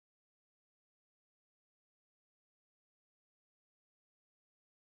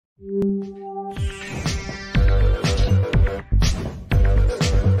Hey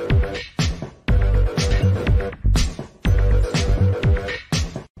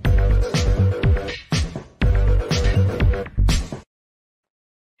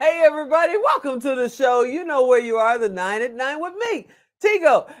everybody, welcome to the show. You know where you are, the 9 at 9 with me,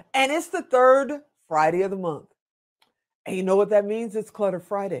 Tigo. And it's the third Friday of the month. And you know what that means? It's Clutter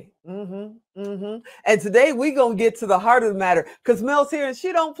Friday. And today we gonna get to the heart of the matter because Mel's here and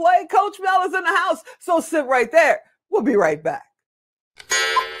she don't play. Coach Mel is in the house, so sit right there. We'll be right back.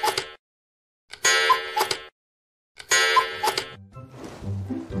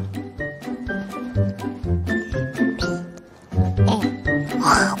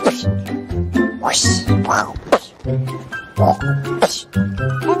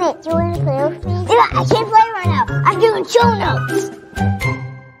 Emmett, do you want to play with me? Yeah, I can't play right now. I'm doing show notes.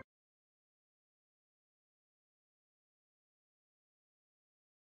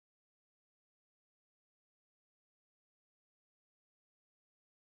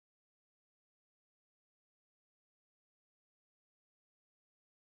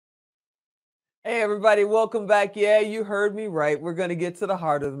 Hey everybody, welcome back. Yeah, you heard me right. We're gonna get to the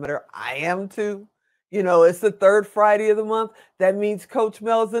heart of the matter. I am too. You know, it's the third Friday of the month. That means Coach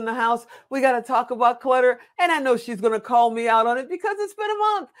Mel's in the house. We got to talk about clutter. And I know she's going to call me out on it because it's been a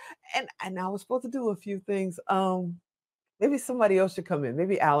month. And I was supposed to do a few things. Maybe somebody else should come in.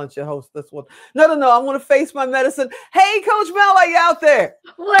 Maybe Alan should host this one. No. I'm going to face my medicine. Hey, Coach Mel, are you out there?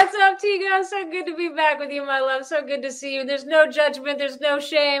 What's up, Tigo? So good to be back with you, my love. So good to see you. There's no judgment. There's no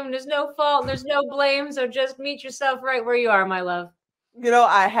shame. There's no fault. There's no blame. So just meet yourself right where you are, my love. You know,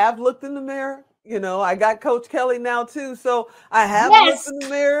 I have looked in the mirror. You know, I got Coach Kelly now too, so I have looked in the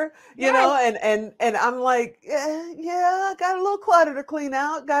mirror. You know, and I'm like, yeah, got a little clutter to clean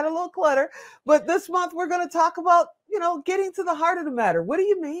out, got a little clutter. But this month we're going to talk about, you know, getting to the heart of the matter. What do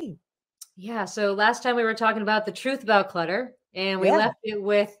you mean? Yeah. So last time we were talking about the truth about clutter, and we left it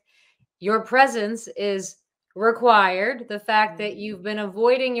with your presence is required. The fact that you've been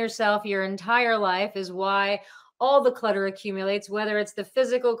avoiding yourself your entire life is why all the clutter accumulates, whether it's the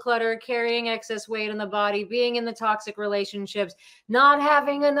physical clutter, carrying excess weight in the body, being in the toxic relationships, not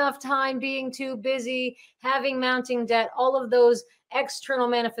having enough time, being too busy, having mounting debt, all of those external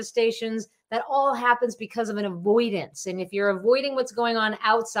manifestations, that all happens because of an avoidance. And if you're avoiding what's going on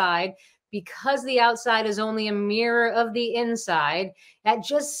outside, because the outside is only a mirror of the inside, that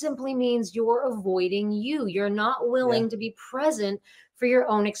just simply means you're avoiding you. You're not willing to be present for your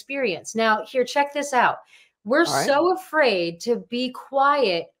own experience. Now, here, check this out. We're so afraid to be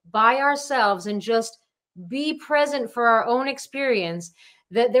quiet by ourselves and just be present for our own experience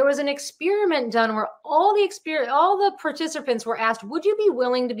that there was an experiment done where all the participants were asked, would you be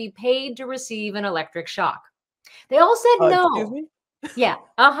willing to be paid to receive an electric shock? They all said no. Excuse me? Yeah.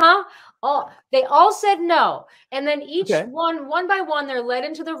 They all said no. And then each one by one, they're led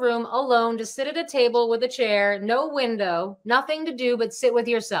into the room alone to sit at a table with a chair, no window, nothing to do but sit with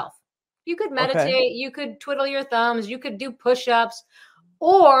yourself. You could meditate, you could twiddle your thumbs, you could do push-ups,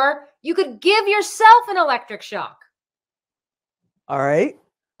 or you could give yourself an electric shock. All right.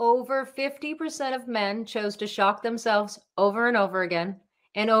 Over 50% of men chose to shock themselves over and over again.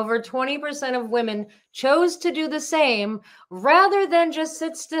 And over 20% of women chose to do the same rather than just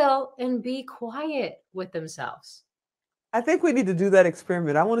sit still and be quiet with themselves. I think we need to do that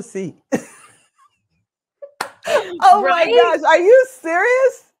experiment. I want to see. Oh my gosh. Are you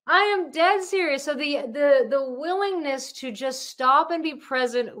serious? I am dead serious. So the willingness to just stop and be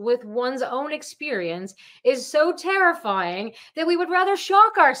present with one's own experience is so terrifying that we would rather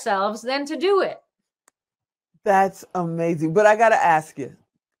shock ourselves than to do it. That's amazing. But I got to ask you,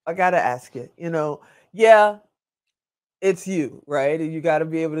 you know, it's you, right? And you got to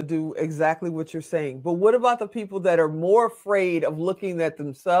be able to do exactly what you're saying. But what about the people that are more afraid of looking at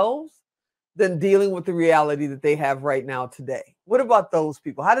themselves than dealing with the reality that they have right now today? What about those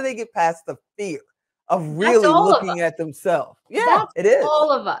people? How do they get past the fear of really looking at themselves? Yeah, it is. All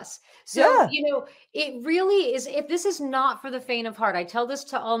of us. So, you know, it really is. If this is not for the faint of heart, I tell this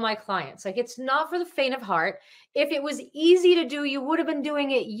to all my clients, like, it's not for the faint of heart. If it was easy to do, you would have been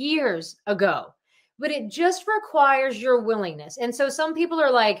doing it years ago, but it just requires your willingness. And so some people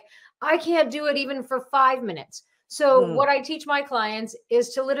are like, I can't do it even for 5 minutes. So what I teach my clients is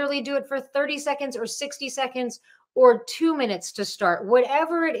to literally do it for 30 seconds or 60 seconds or 2 minutes to start,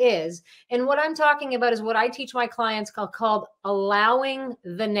 whatever it is. And what I'm talking about is what I teach my clients called allowing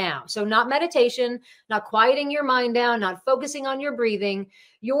the now. So not meditation, not quieting your mind down, not focusing on your breathing.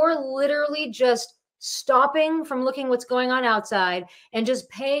 You're literally just stopping from looking what's going on outside and just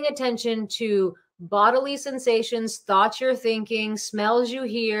paying attention to bodily sensations, thoughts you're thinking, smells you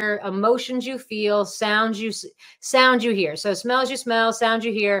hear, emotions you feel, sounds you hear. So smells you smell, sounds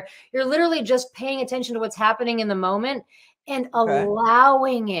you hear. You're literally just paying attention to what's happening in the moment and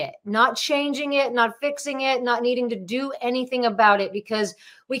allowing it, not changing it, not fixing it, not needing to do anything about it, because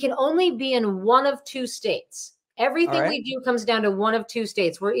we can only be in one of two states. Everything we do comes down to one of two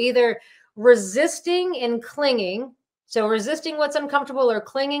states. We're either resisting and clinging. So resisting what's uncomfortable or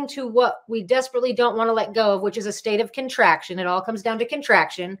clinging to what we desperately don't want to let go of, which is a state of contraction. It all comes down to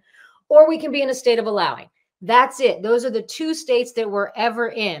contraction. Or we can be in a state of allowing. That's it. Those are the two states that we're ever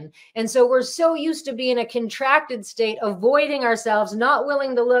in. And so we're so used to being a contracted state, avoiding ourselves, not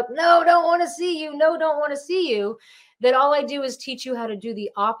willing to look, no, don't want to see you, no, don't want to see you, that all I do is teach you how to do the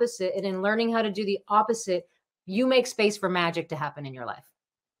opposite. And in learning how to do the opposite, you make space for magic to happen in your life.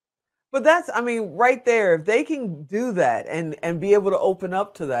 But that's, I mean, right there, if they can do that and be able to open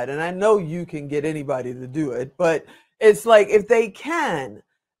up to that, and I know you can get anybody to do it, but it's like if they can,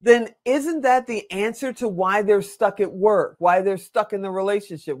 then isn't that the answer to why they're stuck at work, why they're stuck in the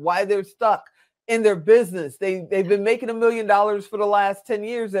relationship, why they're stuck in their business? They've been making $1 million for the last 10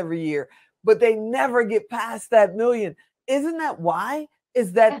 years every year, but they never get past that million. Isn't that why?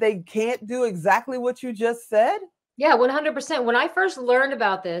 Is that they can't do exactly what you just said? Yeah, 100%. When I first learned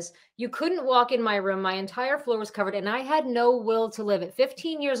about this, you couldn't walk in my room. My entire floor was covered and I had no will to live. At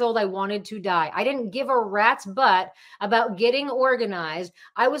 15 years old, I wanted to die. I didn't give a rat's butt about getting organized.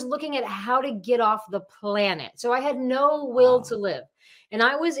 I was looking at how to get off the planet. So I had no will to live. And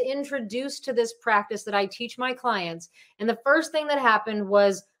I was introduced to this practice that I teach my clients. And the first thing that happened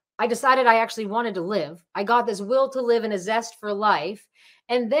was I decided I actually wanted to live. I got this will to live and a zest for life.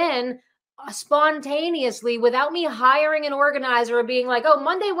 And then spontaneously, without me hiring an organizer or being like, oh,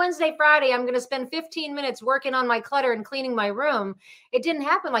 Monday, Wednesday, Friday, I'm going to spend 15 minutes working on my clutter and cleaning my room. It didn't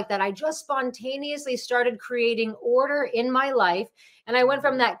happen like that. I just spontaneously started creating order in my life. And I went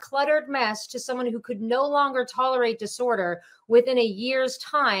from that cluttered mess to someone who could no longer tolerate disorder within a year's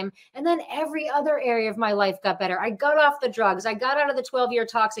time. And then every other area of my life got better. I got off the drugs. I got out of the 12-year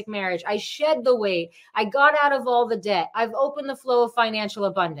toxic marriage. I shed the weight. I got out of all the debt. I've opened the flow of financial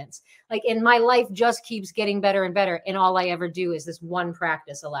abundance. Like, and my life just keeps getting better and better. And all I ever do is this one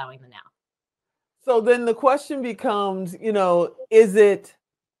practice, allowing the now. So then the question becomes, is it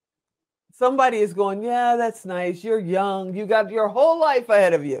somebody is going, yeah, that's nice. You're young. You got your whole life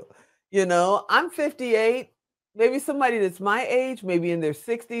ahead of you. I'm 58. Maybe somebody that's my age, maybe in their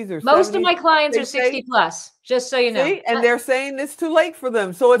 60s or 70s. Most of my clients are 60 plus, just so you know. See? And they're saying it's too late for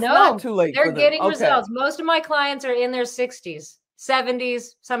them. So it's not too late for them. They're getting results. Most of my clients are in their 60s, 70s,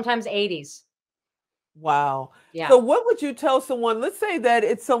 sometimes 80s. Wow. Yeah. So what would you tell someone? Let's say that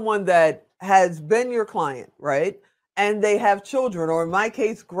it's someone that has been your client, right? And they have children, or in my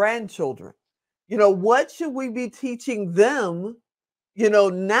case, grandchildren. What should we be teaching them,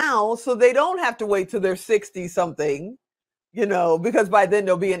 now, so they don't have to wait till they're 60 something, because by then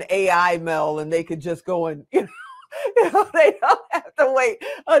there'll be an AI Mel and they could just go and, they don't have to wait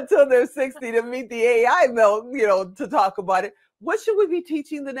until they're 60 to meet the AI Mel, to talk about it. What should we be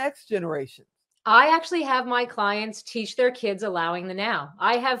teaching the next generation? I actually have my clients teach their kids allowing the now.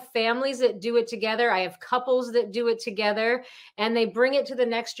 I have families that do it together. I have couples that do it together, and they bring it to the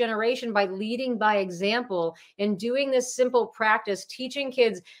next generation by leading by example and doing this simple practice, teaching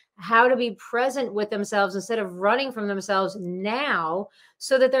kids how to be present with themselves instead of running from themselves now,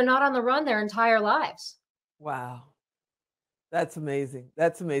 so that they're not on the run their entire lives. Wow. That's amazing.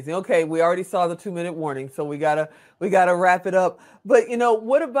 That's amazing. Okay, we already saw the 2-minute warning, so we gotta wrap it up. But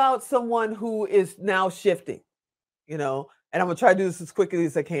what about someone who is now shifting? And I'm gonna try to do this as quickly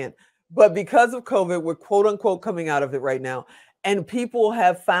as I can. But because of COVID, we're quote unquote coming out of it right now, and people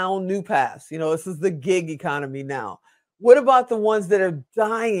have found new paths. This is the gig economy now. What about the ones that are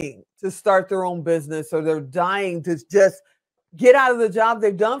dying to start their own business, or they're dying to just get out of the job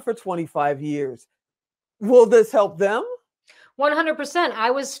they've done for 25 years? Will this help them? 100%. I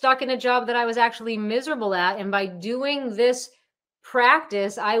was stuck in a job that I was actually miserable at. And by doing this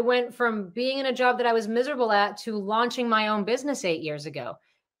practice, I went from being in a job that I was miserable at to launching my own business 8 years ago.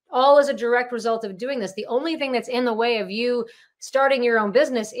 All as a direct result of doing this. The only thing that's in the way of you starting your own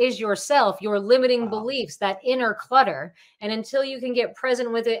business is yourself, your limiting beliefs, that inner clutter. And until you can get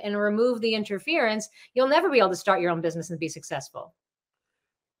present with it and remove the interference, you'll never be able to start your own business and be successful.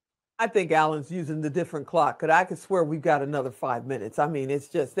 I think Alan's using the different clock, because I could swear we've got another 5 minutes. I mean, it's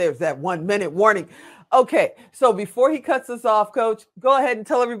just, there's that 1-minute warning. Okay, so before he cuts us off, Coach, go ahead and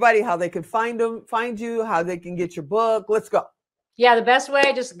tell everybody how they can find you, how they can get your book. Let's go. Yeah, the best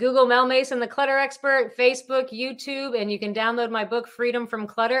way, just Google Mel Mason, the clutter expert, Facebook, YouTube, and you can download my book, Freedom from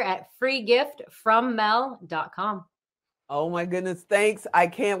Clutter, at freegiftfrommel.com. Oh my goodness, thanks. I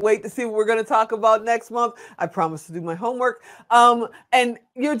can't wait to see what we're going to talk about next month. I promise to do my homework. And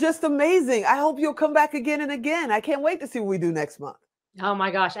you're just amazing. I hope you'll come back again and again. I can't wait to see what we do next month. Oh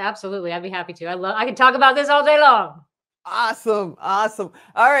my gosh, absolutely. I'd be happy to. I can talk about this all day long. Awesome. Awesome.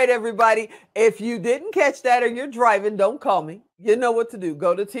 All right, everybody. If you didn't catch that or you're driving, don't call me. You know what to do.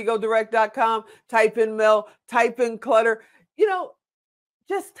 Go to tigodirect.com, type in Mel, type in clutter.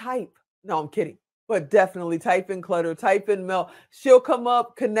 Just type. No, I'm kidding. But definitely type in clutter, type in Mel. She'll come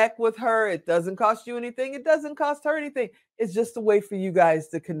up, connect with her. It doesn't cost you anything. It doesn't cost her anything. It's just a way for you guys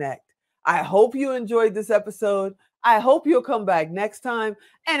to connect. I hope you enjoyed this episode. I hope you'll come back next time.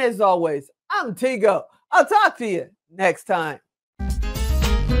 And as always, I'm Tigo. I'll talk to you next time.